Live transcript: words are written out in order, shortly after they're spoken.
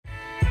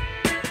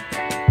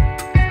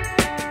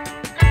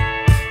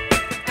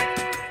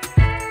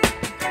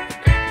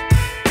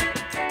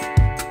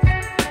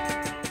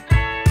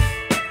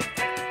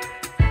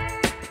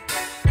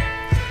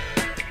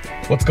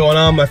What's going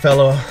on, my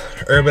fellow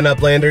urban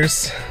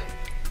uplanders?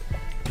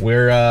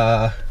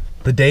 The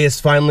day is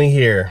finally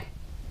here.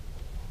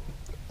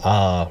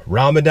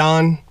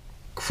 Ramadan,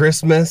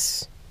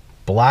 Christmas,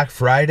 Black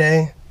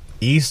Friday,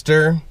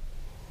 Easter,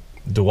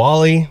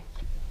 Diwali.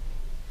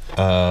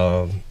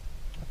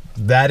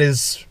 That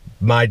is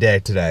my day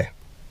today.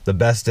 The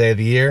best day of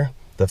the year,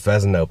 the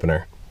pheasant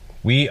opener.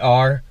 We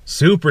are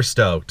super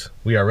stoked.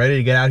 We are ready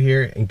to get out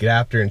here and get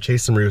after and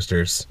chase some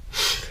roosters.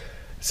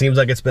 Seems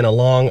like it's been a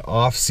long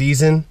off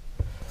season,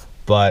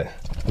 but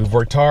we've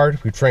worked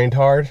hard, we've trained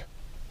hard,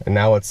 and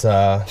now it's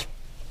time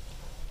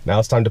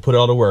to put it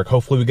all to work.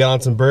 Hopefully we got on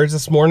some birds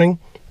this morning.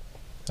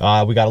 We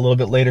got a little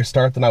bit later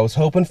start than I was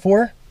hoping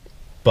for,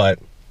 but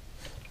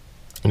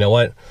you know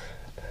what?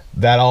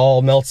 That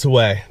all melts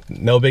away.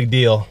 No big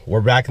deal. We're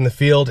back in the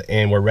field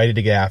and we're ready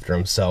to get after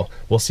them. So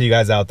we'll see you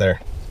guys out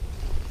there.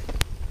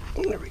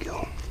 There we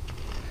go.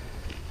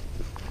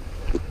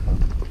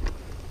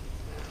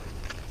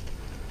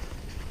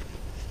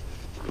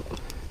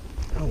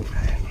 All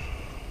right.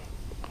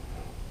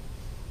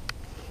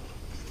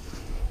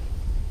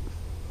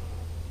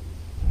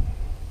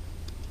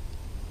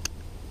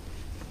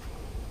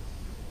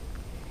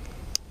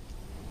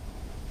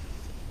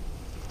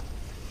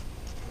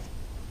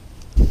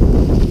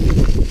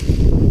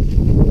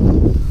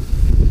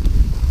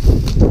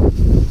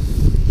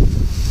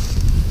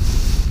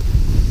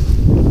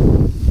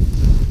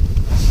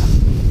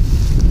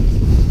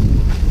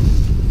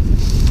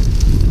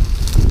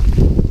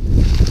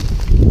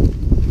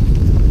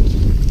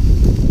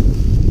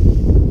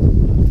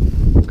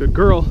 Good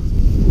girl.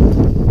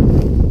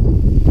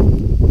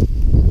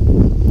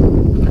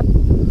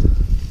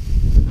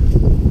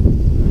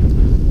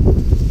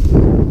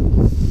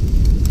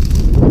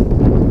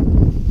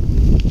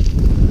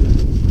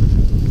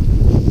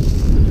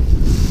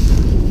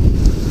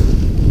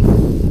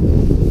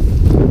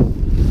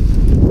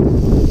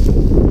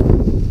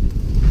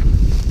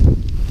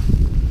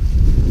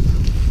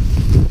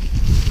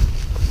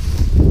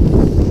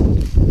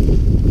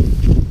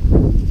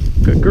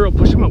 Good girl,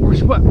 push him up,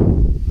 push him up.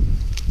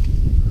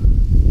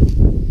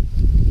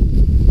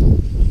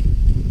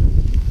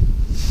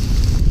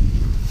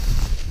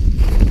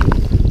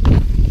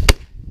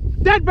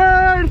 Dead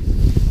bird!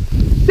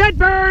 Dead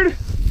bird!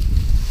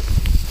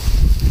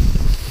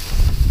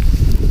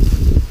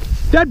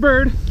 Dead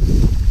bird!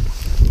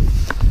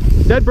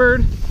 Dead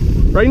bird!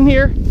 Right in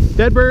here.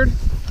 Dead bird!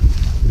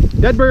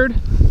 Dead bird!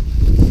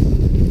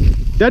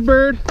 Dead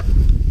bird!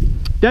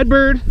 Dead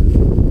bird!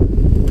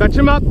 Fetch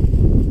him up!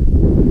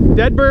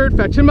 Dead bird!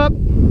 Fetch him up!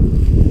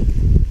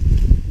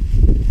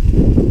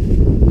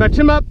 Fetch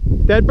him up!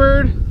 Dead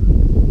bird!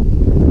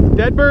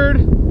 Dead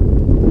bird!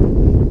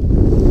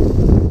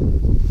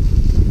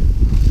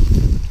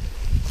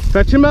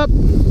 Fetch him up.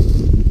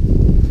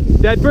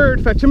 Dead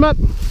bird, fetch him up.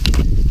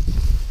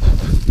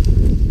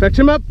 Fetch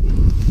him up.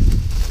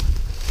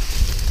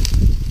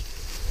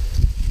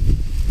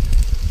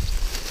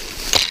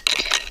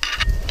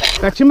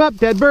 Fetch him up,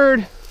 dead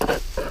bird.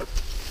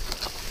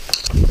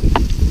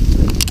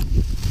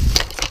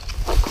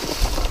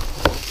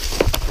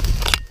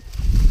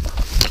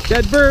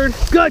 Dead bird,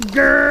 good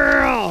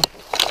girl.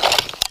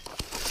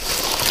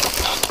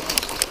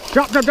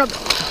 Drop, drop, drop.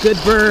 Good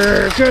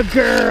bird, good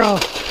girl.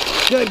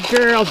 Good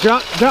girl,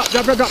 drop, drop,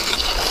 drop, drop, drop.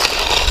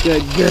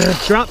 Good girl,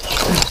 drop.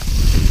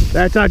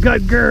 That's a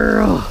good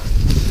girl.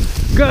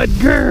 Good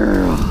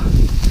girl.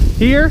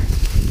 Here.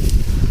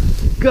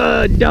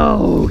 Good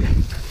dog.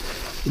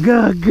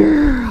 Good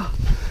girl.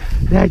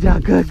 That's a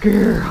good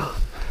girl.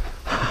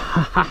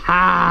 Ha ha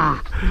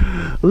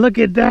ha. Look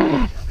at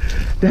that.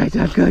 That's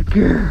a good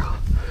girl.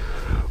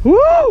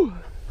 Woo!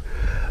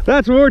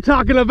 That's what we're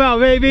talking about,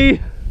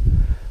 baby.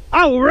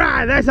 All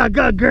right, that's a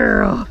good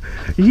girl.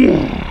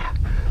 Yeah.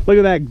 Look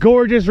at that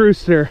gorgeous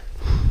rooster.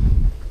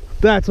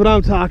 That's what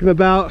I'm talking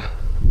about.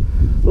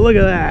 Look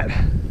at that.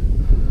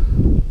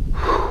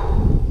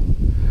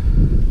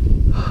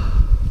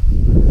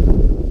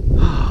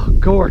 Oh,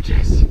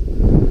 gorgeous.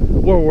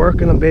 We're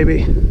working them,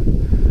 baby.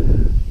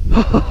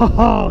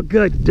 Oh,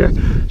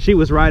 good. She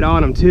was right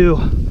on him too.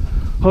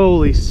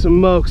 Holy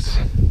smokes.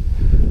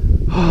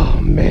 Oh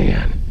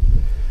man.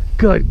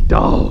 Good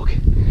dog.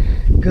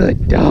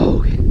 Good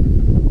dog.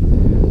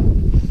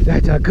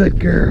 That's a good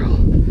girl.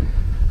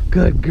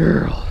 Good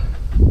girl.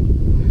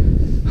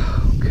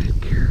 Oh,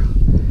 good girl.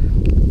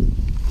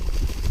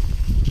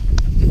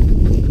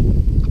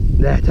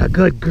 That's a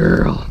good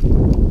girl.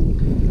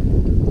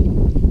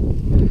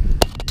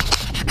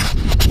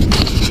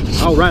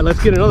 All right,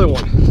 let's get another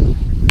one.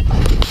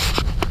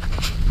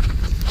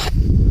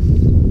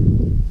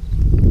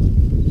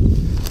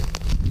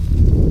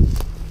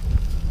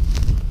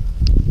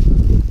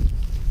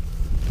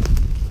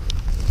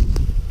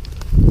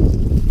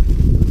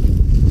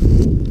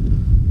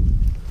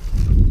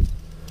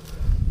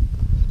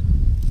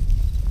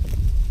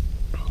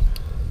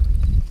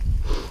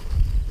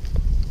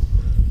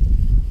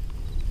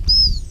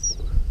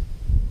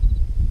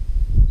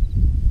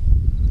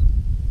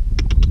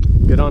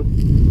 Get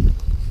on.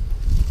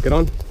 Get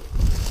on.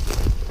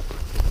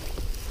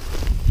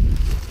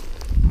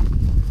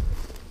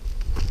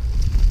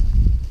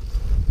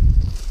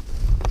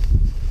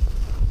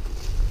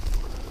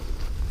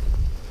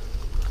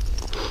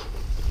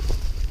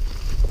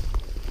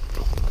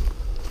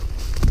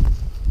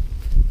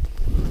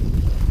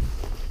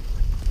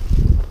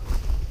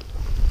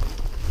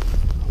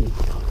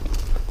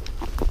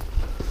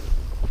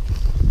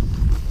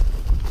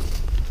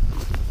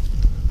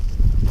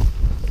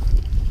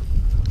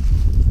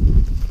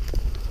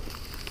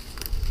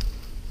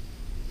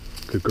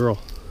 Good girl.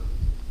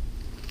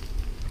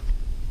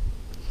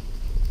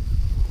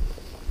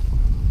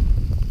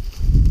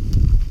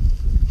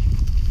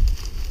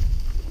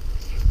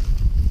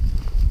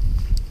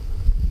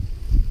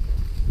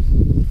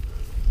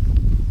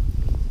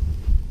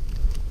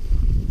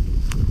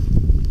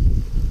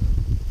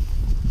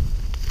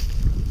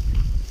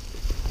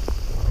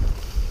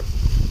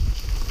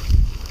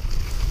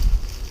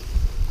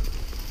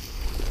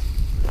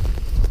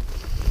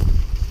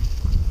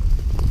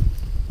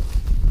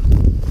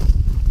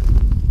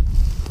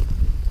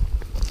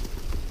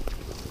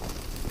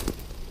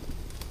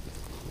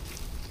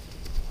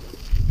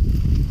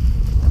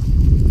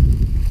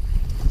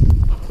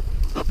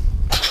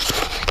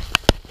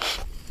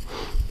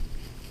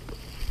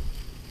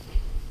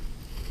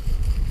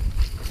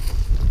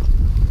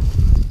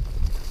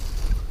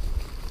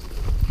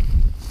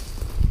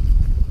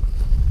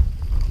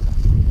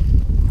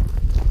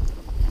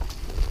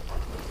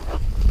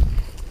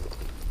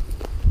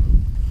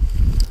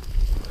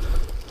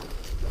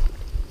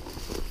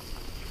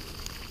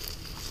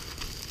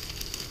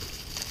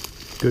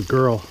 Good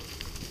girl.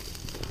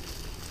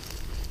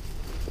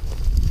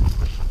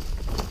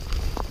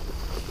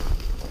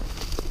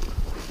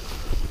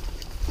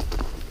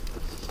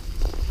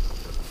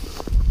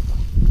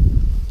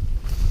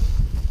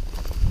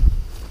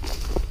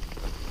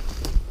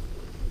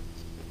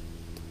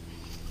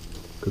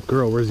 Good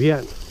girl. Where's he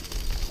at?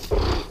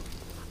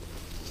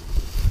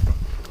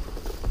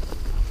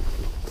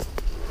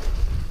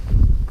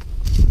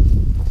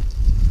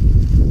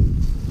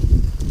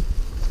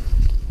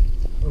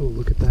 Oh,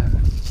 look at that.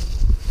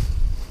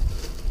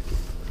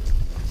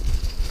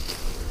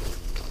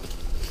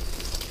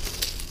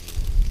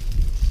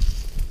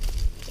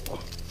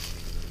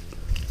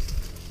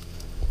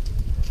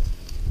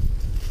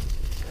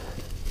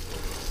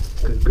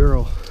 Good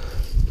girl.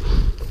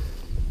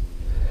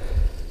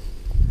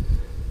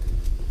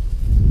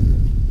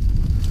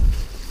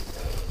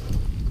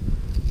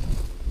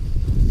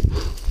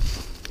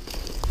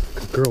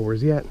 Good girl,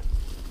 where's he at?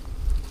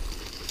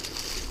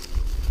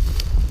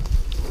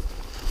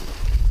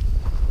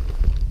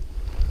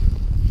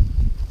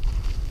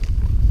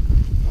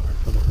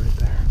 Right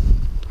there.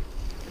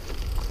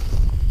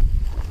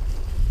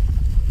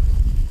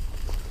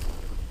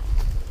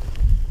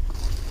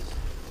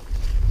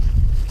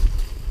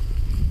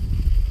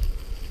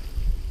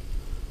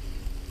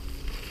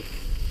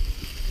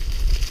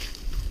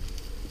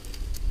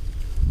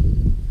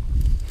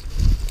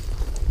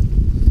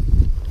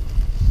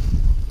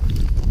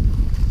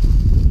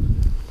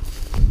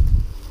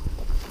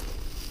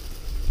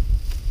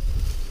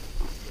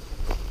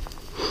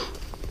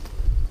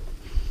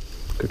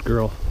 Good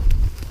girl.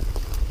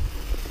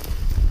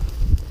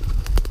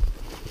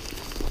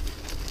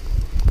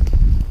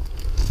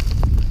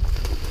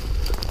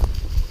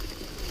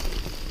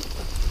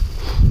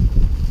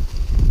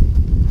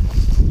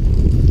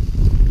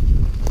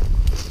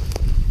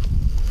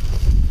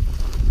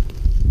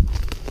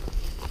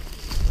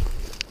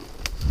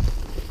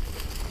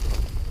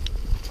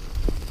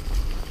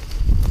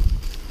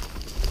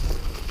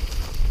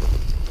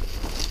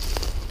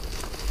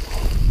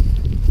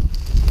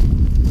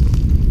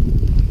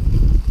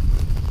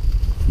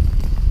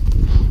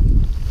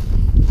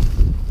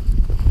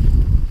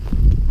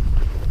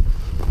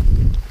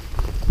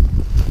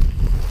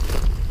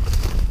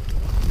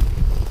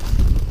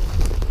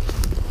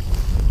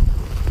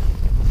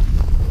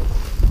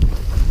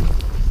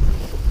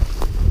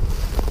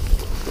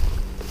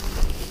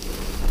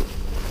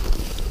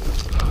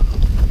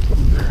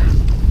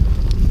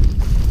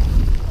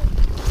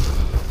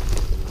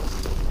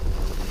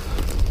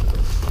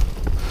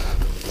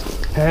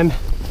 And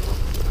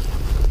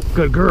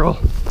good girl.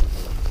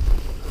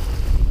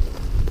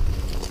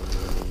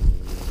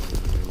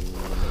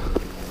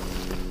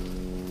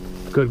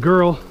 Good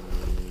girl.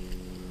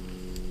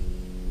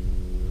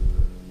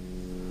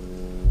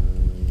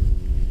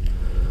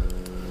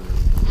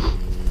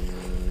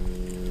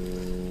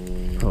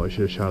 Probably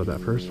should have shot at that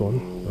first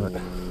one, but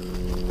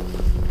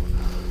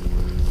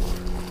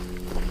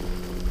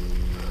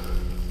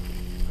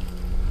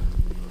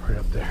right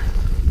up there.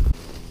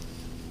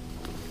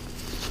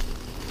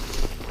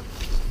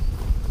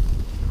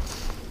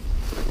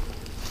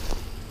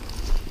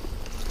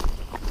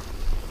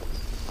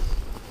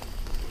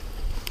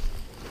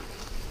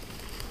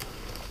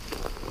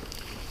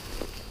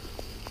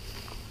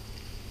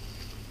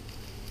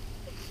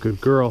 Good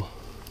girl.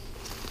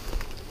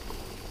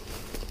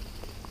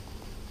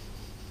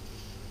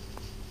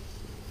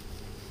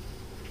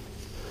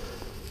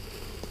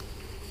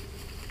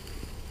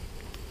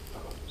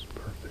 Oh, that's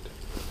perfect.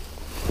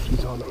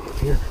 She's on them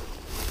here.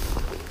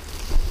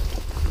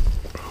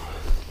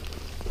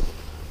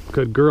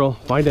 Good girl.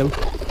 Find him.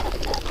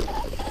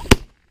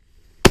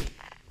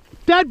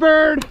 Dead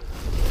bird!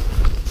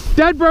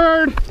 Dead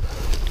bird!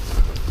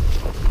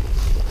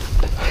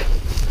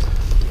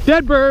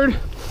 Dead bird!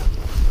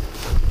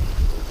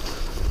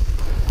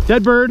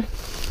 Dead bird,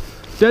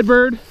 dead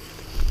bird,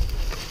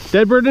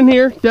 dead bird in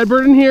here, dead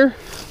bird in here,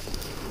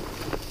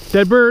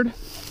 dead bird,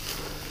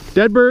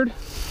 dead bird,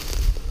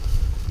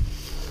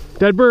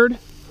 Dead bird.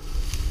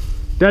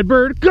 Dead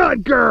bird.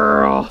 Good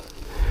girl.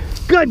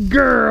 Good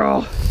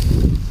girl.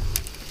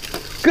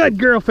 Good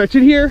girl. Fetch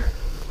it here.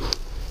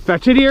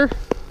 Fetch it here.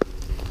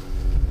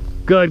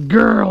 Good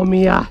girl,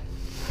 Mia.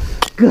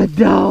 Good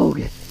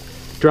dog.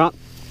 Drop.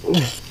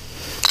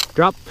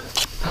 Drop.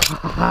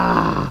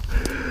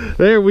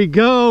 There we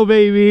go,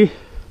 baby.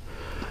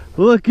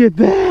 Look at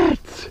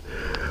that.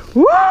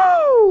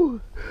 Woo!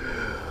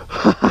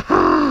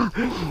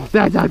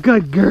 That's a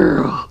good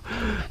girl.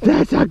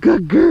 That's a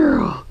good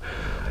girl.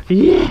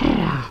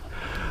 Yeah.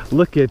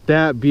 Look at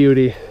that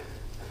beauty.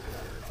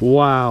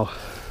 Wow.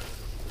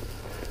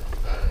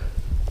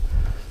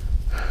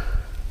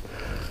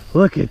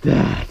 Look at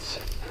that.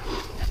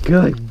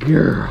 Good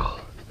girl.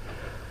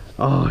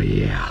 Oh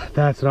yeah,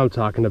 that's what I'm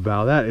talking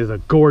about. That is a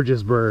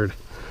gorgeous bird.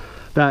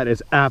 That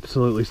is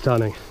absolutely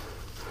stunning.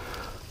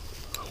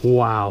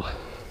 Wow.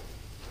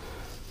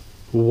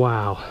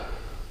 Wow.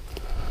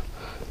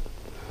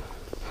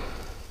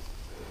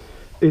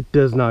 It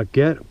does not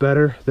get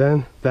better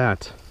than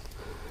that,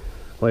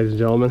 ladies and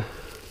gentlemen.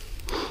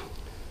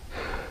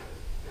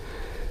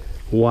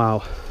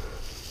 Wow.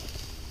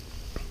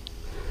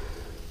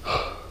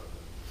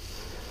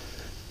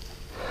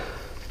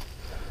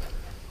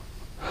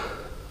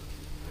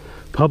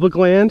 Public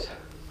land.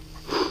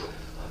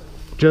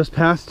 Just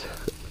passed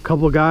a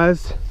couple of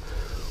guys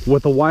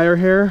with a wire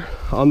hair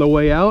on the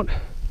way out.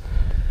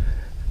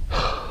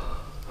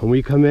 And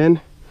we come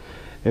in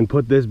and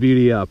put this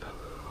beauty up.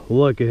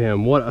 Look at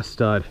him, what a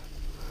stud.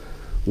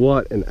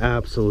 What an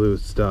absolute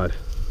stud.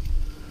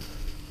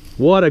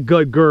 What a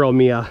good girl,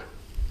 Mia.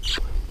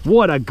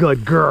 What a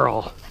good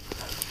girl.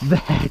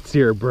 That's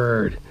your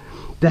bird.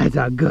 That's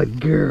a good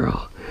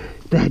girl.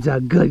 That's a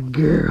good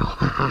girl.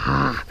 Ha ha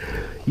ha.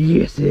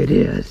 Yes, it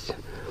is.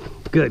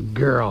 Good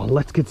girl.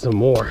 Let's get some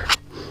more.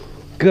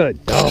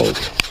 Good dog.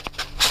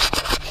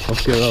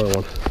 Let's get another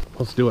one.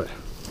 Let's do it.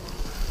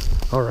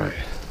 All right.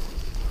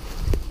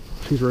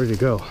 She's ready to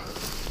go.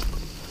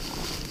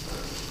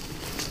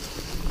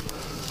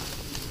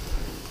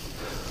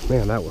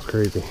 Man, that was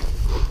crazy.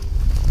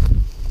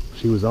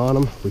 She was on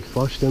him. We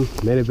flushed him.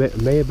 May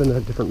have been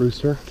a different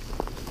rooster.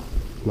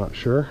 Not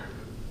sure.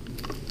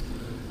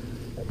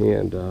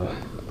 And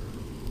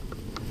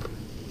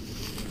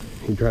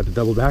he tried to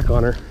double back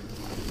on her.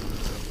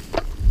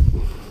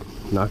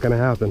 Not gonna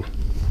happen.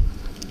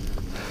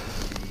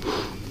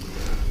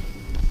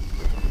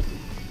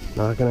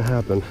 Not gonna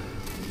happen.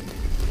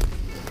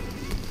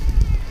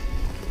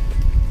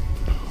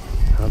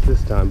 Not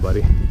this time,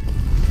 buddy.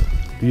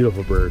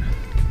 Beautiful bird.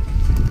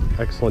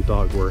 Excellent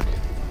dog work.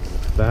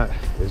 That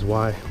is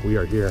why we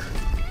are here.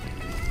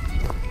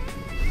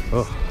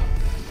 Oh,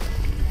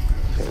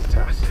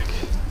 fantastic.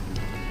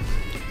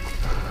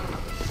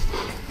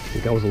 I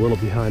think I was a little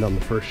behind on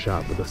the first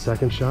shot, but the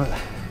second shot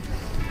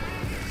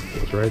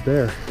was right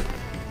there.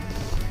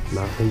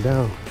 Knocked him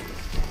down.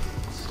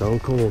 Stone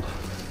cold.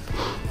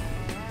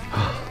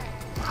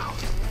 Wow.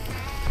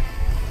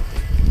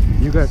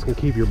 You guys can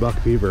keep your buck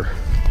fever.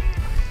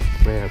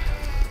 Man,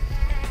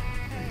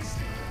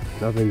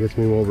 nothing gets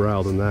me more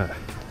riled than that.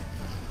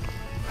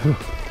 All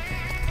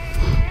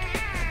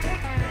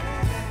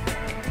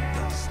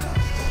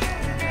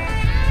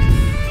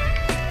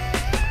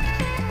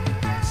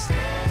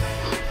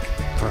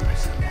right,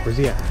 where's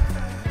he at?